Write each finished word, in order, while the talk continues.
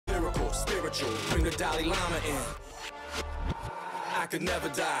spiritual. Bring a Dalai Lama in. I could never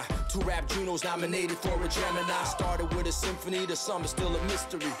die. 2 rap Junos nominated for a Gemini. Started with a symphony, the sum is still a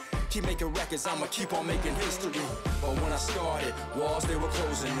mystery. Keep making records, I'ma keep on making history. But when I started, walls they were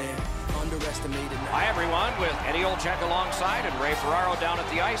closing in. Underestimated. Hi everyone, with Eddie Olczyk alongside and Ray Ferraro down at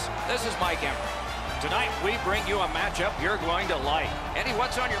the ice. This is Mike Emmer. Tonight we bring you a matchup you're going to like. Eddie,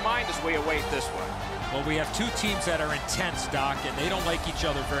 what's on your mind as we await this one? Well, we have 2 teams that are intense, Doc, and they don't like each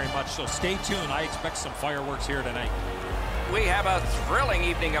other very much, so stay tuned. I expect some fireworks here tonight. We have a thrilling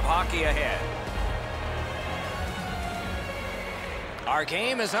evening of hockey ahead. Our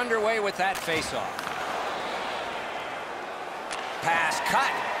game is underway with that faceoff. Pass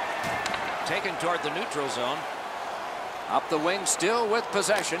cut. Taken toward the neutral zone. Up the wing, still with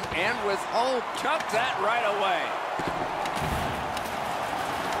possession, and with, took that right away.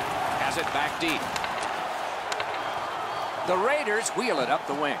 Has it back deep. The Raiders wheel it up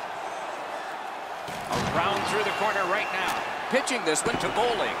the wing. Around through the corner right now. Pitching this one to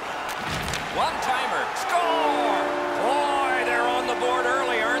Bowling. One-timer. Score! Boy, they're on the board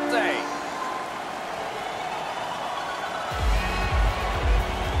early, aren't they?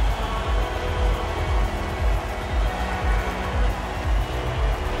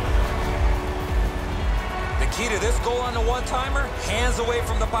 The key to this goal on the one-timer, hands away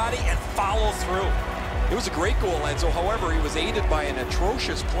from the body and follow through. It was a great goal, Enzo. However, he was aided by an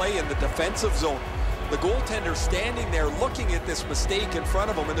atrocious play in the defensive zone. The goaltender standing there looking at this mistake in front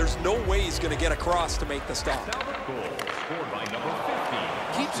of him, and there's no way he's going to get across to make the stop.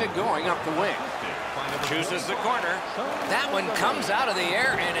 Keeps it going up the wing. Chooses the corner. That one comes out of the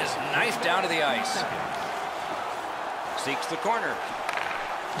air and is knifed down to the ice. Seeks the corner.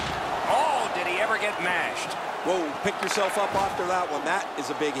 Oh, did he ever get mashed? Whoa, pick yourself up after that one. That is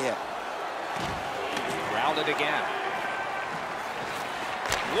a big hit. Grounded again.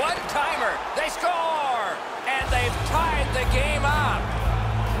 One-timer. They score! And they've tied the game up.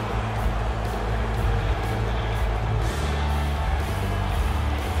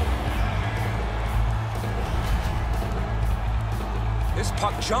 This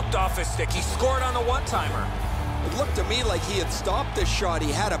puck jumped off his stick. He scored on the one-timer. It looked to me like he had stopped this shot.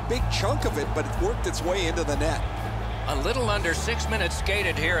 He had a big chunk of it, but it worked its way into the net. A little under 6 minutes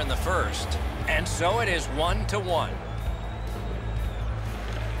skated here in the first. And so it is 1-1.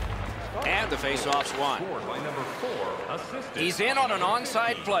 And the faceoff's won. He's in on an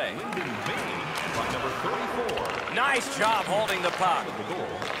onside play. Nice job holding the puck.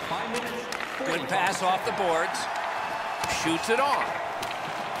 Good pass off the boards. Shoots it on.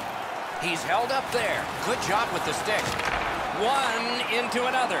 He's held up there. Good job with the stick. One into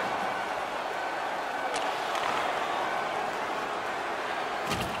another.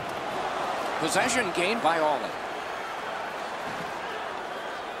 Possession gained by Ollie.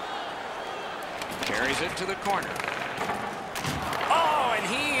 Carries it to the corner. Oh, and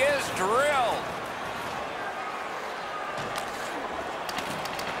he is drilled.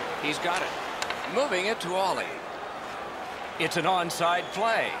 He's got it. Moving it to Ollie. It's an onside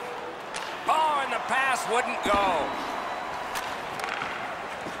play. Oh, and the pass wouldn't go.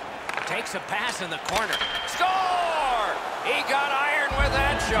 Takes a pass in the corner. Score! He got iron with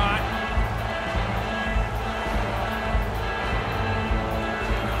that shot.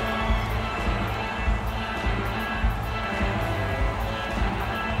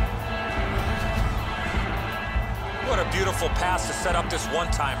 What a beautiful pass to set up this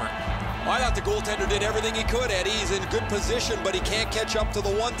one-timer. I thought the goaltender did everything he could, Eddie. He's in good position, but he can't catch up to the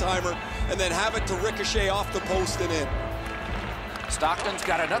one-timer and then have it to ricochet off the post and in. Stockton's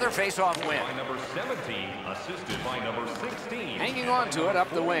got another face-off win. By number 17, assisted by number 16. Hanging on to it up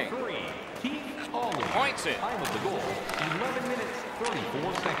the wing. Points it. Time of the goal, 11 minutes,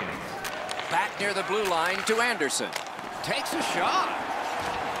 34 seconds. Back near the blue line to Anderson. Takes a shot.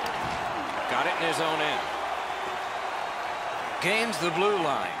 Got it in his own end. Gains the blue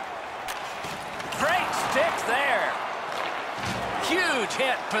line. Great stick there. Huge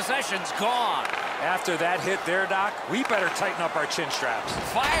hit. Possession's gone. After that hit there, Doc, we better tighten up our chin straps.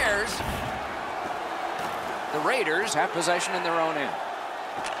 Fires. The Raiders have possession in their own end.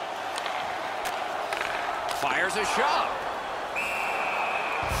 Fires a shot.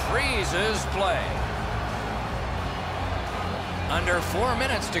 Freezes play. Under 4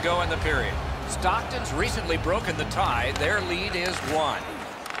 minutes to go in the period. Stockton's recently broken the tie. Their lead is 1.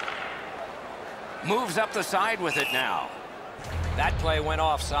 Moves up the side with it now. That play went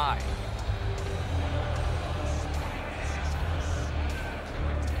offside.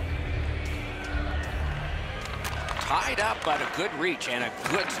 Tied up, but a good reach and a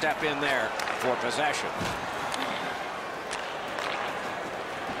good step in there for possession.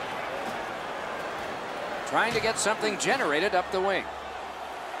 Trying to get something generated up the wing.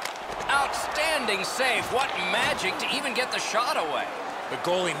 Outstanding save. What magic to even get the shot away. The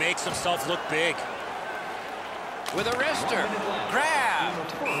goalie makes himself look big. With a wrister. Grab.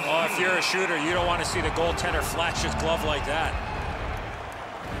 Oh, if you're a shooter, you don't want to see the goaltender flash his glove like that.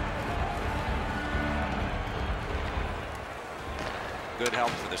 Good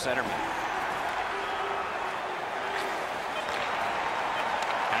help for the centerman.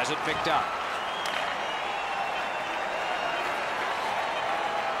 Has it picked up.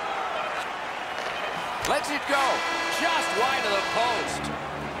 Lets it go. Just wide of the post.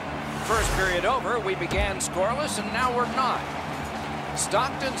 First period over, we began scoreless, and now we're not.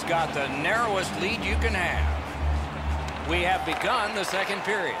 Stockton's got the narrowest lead you can have. We have begun the second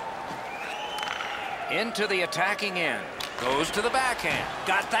period. Into the attacking end. Goes to the backhand.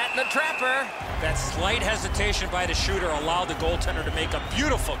 Got that in the trapper. That slight hesitation by the shooter allowed the goaltender to make a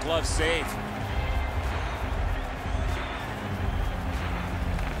beautiful glove save.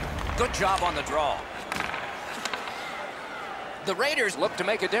 Good job on the draw. The Raiders look to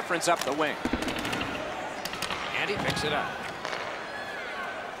make a difference up the wing. And he picks it up.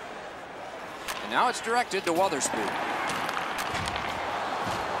 And now it's directed to Wotherspoon.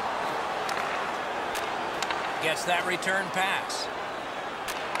 Gets that return pass.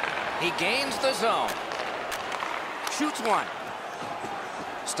 He gains the zone. Shoots one.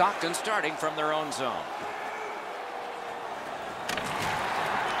 Stockton starting from their own zone.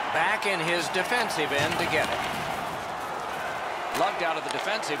 Back in his defensive end to get it. Lugged out of the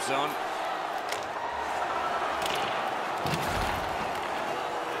defensive zone.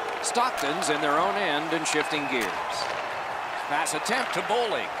 Stockton's in their own end and shifting gears. Pass attempt to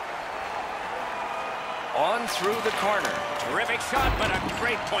Bowling. On through the corner. Terrific shot, but a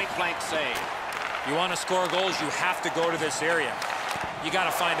great point-blank save. You want to score goals, you have to go to this area. You got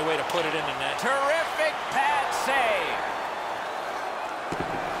to find a way to put it in the net. Terrific pad save.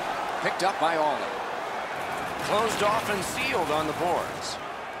 Picked up by Ollie. Closed off and sealed on the boards.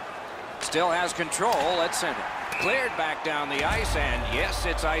 Still has control at center. Cleared back down the ice, and yes,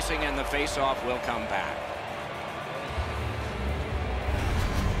 it's icing, and the faceoff will come back.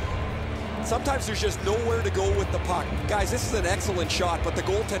 Sometimes there's just nowhere to go with the puck. Guys, this is an excellent shot, but the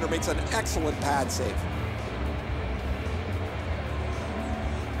goaltender makes an excellent pad save.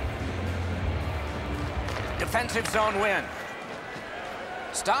 Defensive zone win.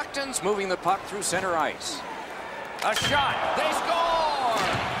 Stockton's moving the puck through center ice. A shot. They score!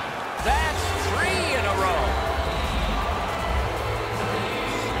 That's 3 in a row.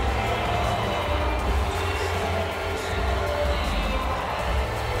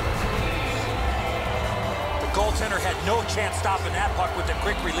 The goaltender had no chance stopping that puck with a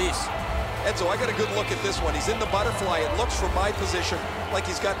quick release. Enzo, I got a good look at this one. He's in the butterfly. It looks from my position like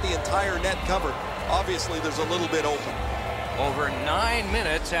he's got the entire net covered. Obviously, there's a little bit open. Over 9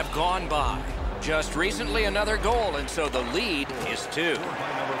 minutes have gone by. Just recently another goal, and so the lead is 2.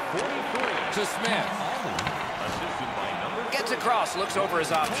 To Smith. Gets across, looks over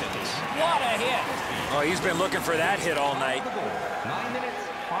his options. What a hit! Oh, he's been looking for that hit all night. 9 minutes,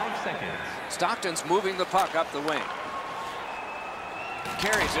 5 seconds. Stockton's moving the puck up the wing.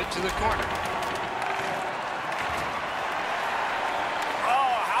 Carries it to the corner.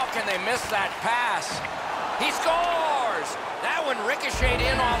 Oh, how can they miss that pass? He scores! That one ricocheted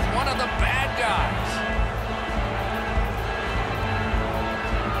in off one of the bad guys.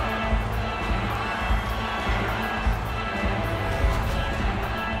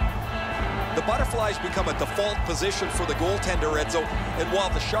 The butterflies become a default position for the goaltender, Enzo, and while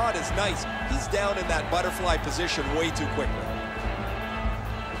the shot is nice, he's down in that butterfly position way too quickly.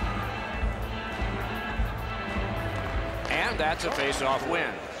 And that's a face-off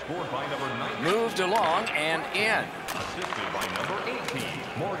win. Scored by number 9. Moved along and in. Assisted by number 18,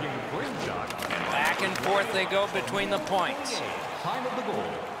 Morgan Grimjock. Back and forth they go between the points. Time of the goal,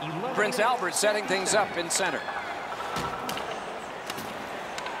 11. Prince Albert setting things up in center.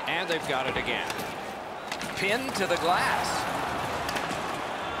 And they've got it again. Pinned to the glass.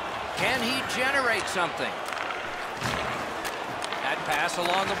 Can he generate something? That pass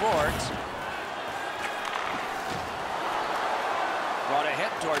along the boards. Brought a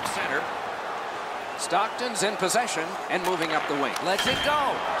hit towards center. Stockton's in possession and moving up the wing. Lets it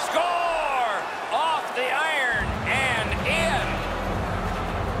go. Score! Off the iron and in.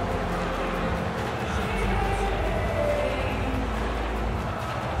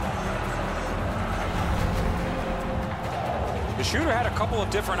 The shooter had a couple of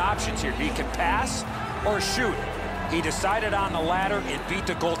different options here. He could pass or shoot. He decided on the latter and beat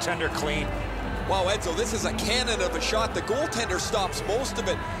the goaltender clean. Wow, Enzo, this is a cannon of a shot. The goaltender stops most of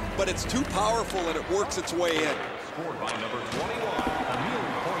it. but it's too powerful and it works its way in. Scored by number 21, Emile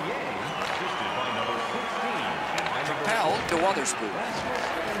Poirier, assisted by number 16. Propelled to Wotherspoon.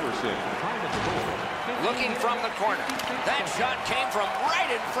 Anderson, time at the goal. Looking from the corner. That shot came from right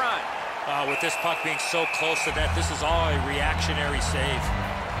in front. With this puck being so close to net, this is all a reactionary save.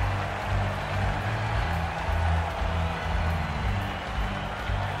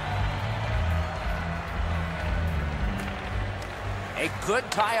 A good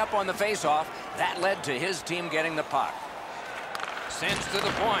tie-up on the face-off. That led to his team getting the puck. Sends to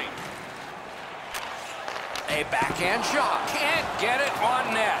the point. A backhand shot. Can't get it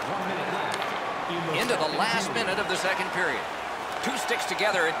on net. Into the last minute of the second period. Two sticks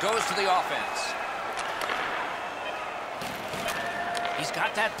together, it goes to the offense. He's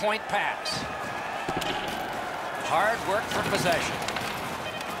got that point pass. Hard work for possession.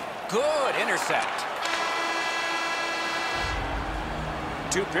 Good intercept.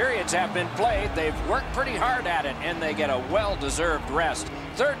 2 periods have been played. They've worked pretty hard at it, and they get a well-deserved rest.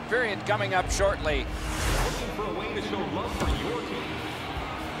 Third period coming up shortly. Looking for a way to show love for your team.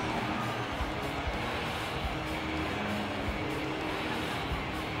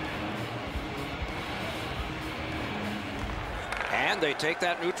 And they take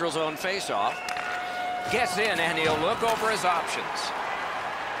that neutral zone face-off. Gets in, and he'll look over his options.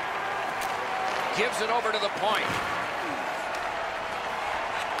 Gives it over to the point.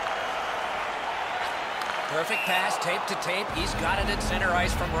 Perfect pass, tape to tape. He's got it at center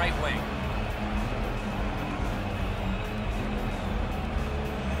ice from right wing.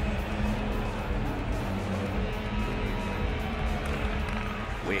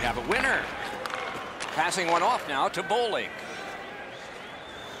 We have a winner. Passing one off now to Bowling.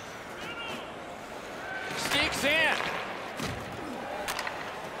 Sneaks in.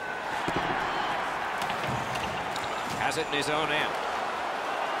 Has it in his own end.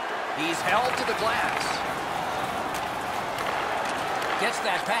 He's held to the glass. Gets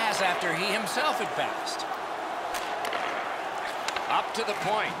that pass after he himself had passed. Up to the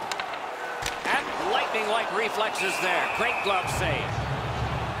point. And lightning-like reflexes there. Great glove save.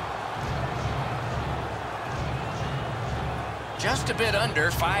 Just a bit under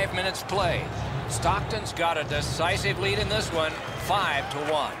 5 minutes played. Stockton's got a decisive lead in this one,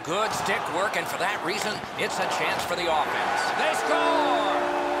 5-1. Good stick work, and for that reason, it's a chance for the offense. They score!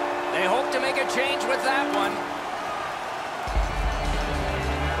 They hope to make a change with that one.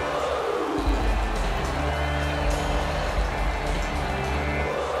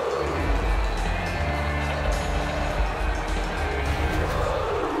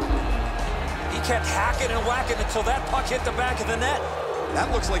 Kept hacking and whacking until that puck hit the back of the net. That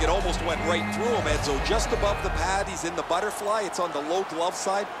looks like it almost went right through him, Edzo. Just above the pad, he's in the butterfly. It's on the low glove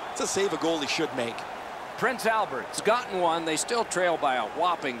side. It's a save a goalie should make. Prince Albert's gotten one. They still trail by a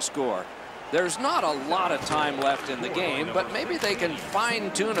whopping score. There's not a lot of time left in the game, but maybe they can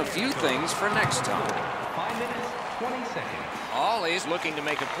fine-tune a few things for next time. 5 minutes, 20 seconds. Ollie's looking to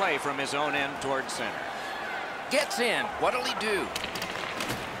make a play from his own end towards center. Gets in. What'll he do?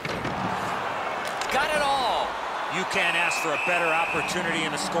 Got it all. You can't ask for a better opportunity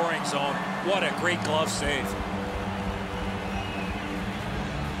in the scoring zone. What a great glove save.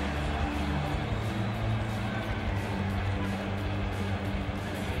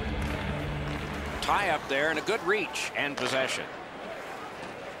 Tie up there and a good reach and possession.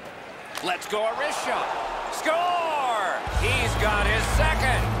 Let's go a wrist shot. Score! He's got his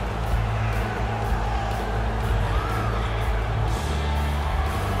second.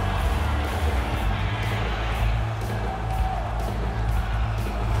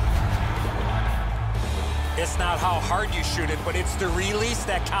 It's not how hard you shoot it, but it's the release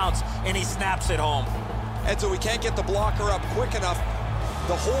that counts, and he snaps it home. Edzo, he can't get the blocker up quick enough.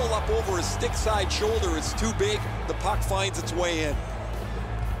 The hole up over his stick side shoulder is too big. The puck finds its way in.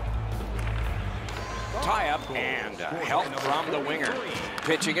 Tie up and help from the winger.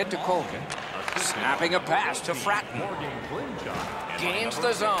 Pitching it to Colgan. Snapping a pass to Fratton. Gains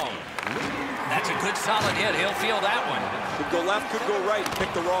the zone. That's a good solid hit. He'll feel that one. Could go left, could go right.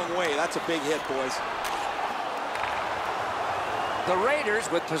 Pick the wrong way. That's a big hit, boys. The Raiders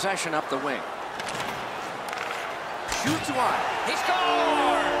with possession up the wing. Shoots one. He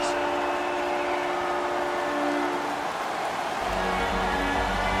scores!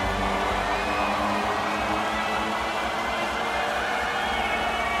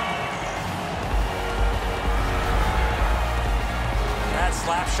 That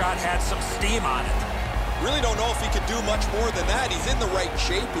slap shot had some steam on it. Really don't know if he could do much more than that. He's in the right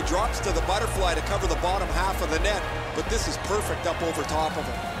shape. He drops to the butterfly to cover the bottom half of the net, but this is perfect up over top of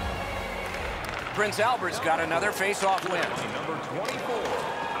him. Prince Albert's got another face-off win. Number 24,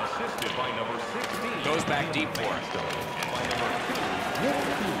 assisted by number 16. Goes back deep for it. By number 2,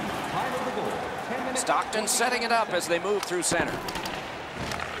 time of the goal. 10 minutes. Stockton setting it up as they move through center.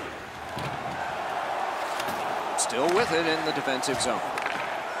 Still with it in the defensive zone.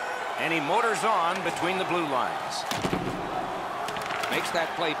 And he motors on between the blue lines. Makes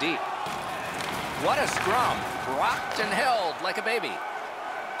that play deep. What a scrum. Rocked and held like a baby.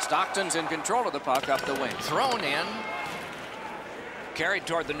 Stockton's in control of the puck up the wing. Thrown in. Carried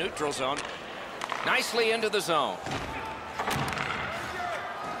toward the neutral zone. Nicely into the zone.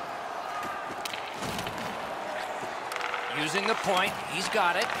 Using the point. He's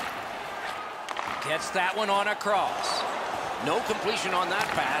got it. Gets that one on a cross. No completion on that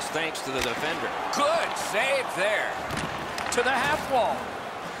pass thanks to the defender. Good save there. To the half wall.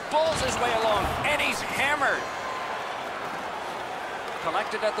 Pulls his way along, and he's hammered.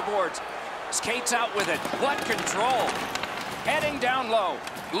 Collected at the boards. Skates out with it. What control. Heading down low.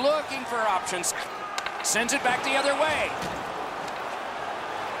 Looking for options. Sends it back the other way.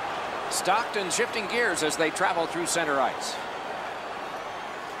 Stockton shifting gears as they travel through center ice.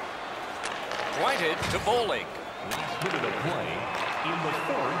 Pointed to Bowling. Last minute of play in the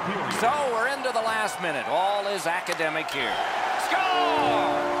third period. So we're into the last minute. All is academic here.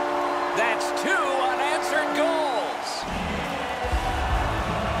 Score! That's 2 unanswered goals.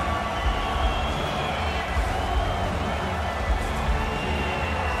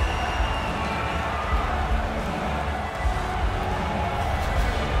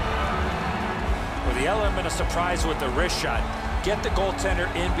 With the element of surprise with the wrist shot, get the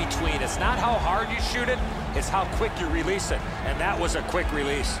goaltender in between. It's not how hard you shoot it, it's how quick you release it. And that was a quick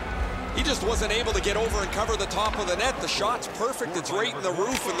release. He just wasn't able to get over and cover the top of the net. The shot's perfect. It's right in the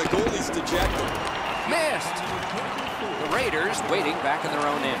roof, and the goalie's dejected. Missed. The Raiders waiting back in their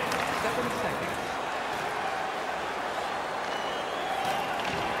own end. 7 seconds.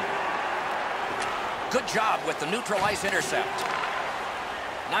 Good job with the neutral ice intercept.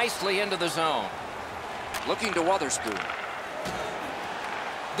 Nicely into the zone. Looking to Wotherspoon.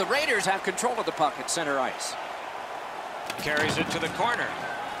 The Raiders have control of the puck at center ice. Carries it to the corner.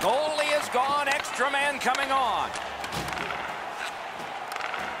 Goalie is gone. Extra man coming on.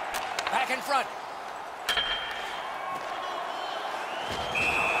 Back in front.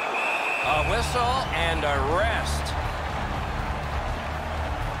 A whistle and a rest.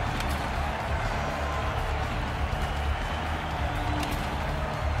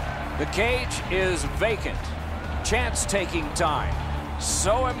 The cage is vacant. Chance taking time.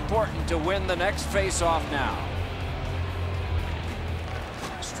 So important to win the next face-off now.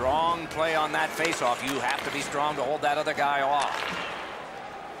 Strong play on that face-off. You have to be strong to hold that other guy off.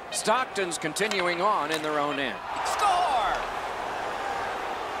 Stockton's continuing on in their own end. Score!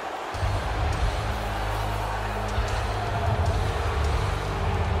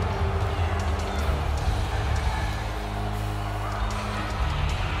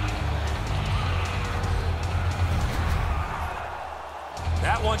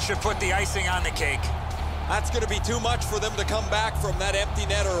 That one should put the icing on the cake. That's going to be too much for them to come back from. That empty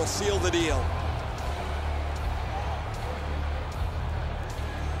netter will seal the deal.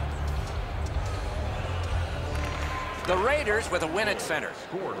 The Raiders with a win at center.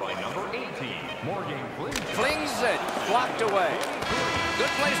 Scored by number 18, Morgan Flynn. Flings it, blocked away.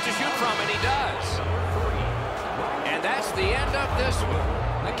 Good place to shoot from, and he does. And that's the end of this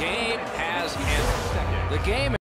one. The game has ended. The game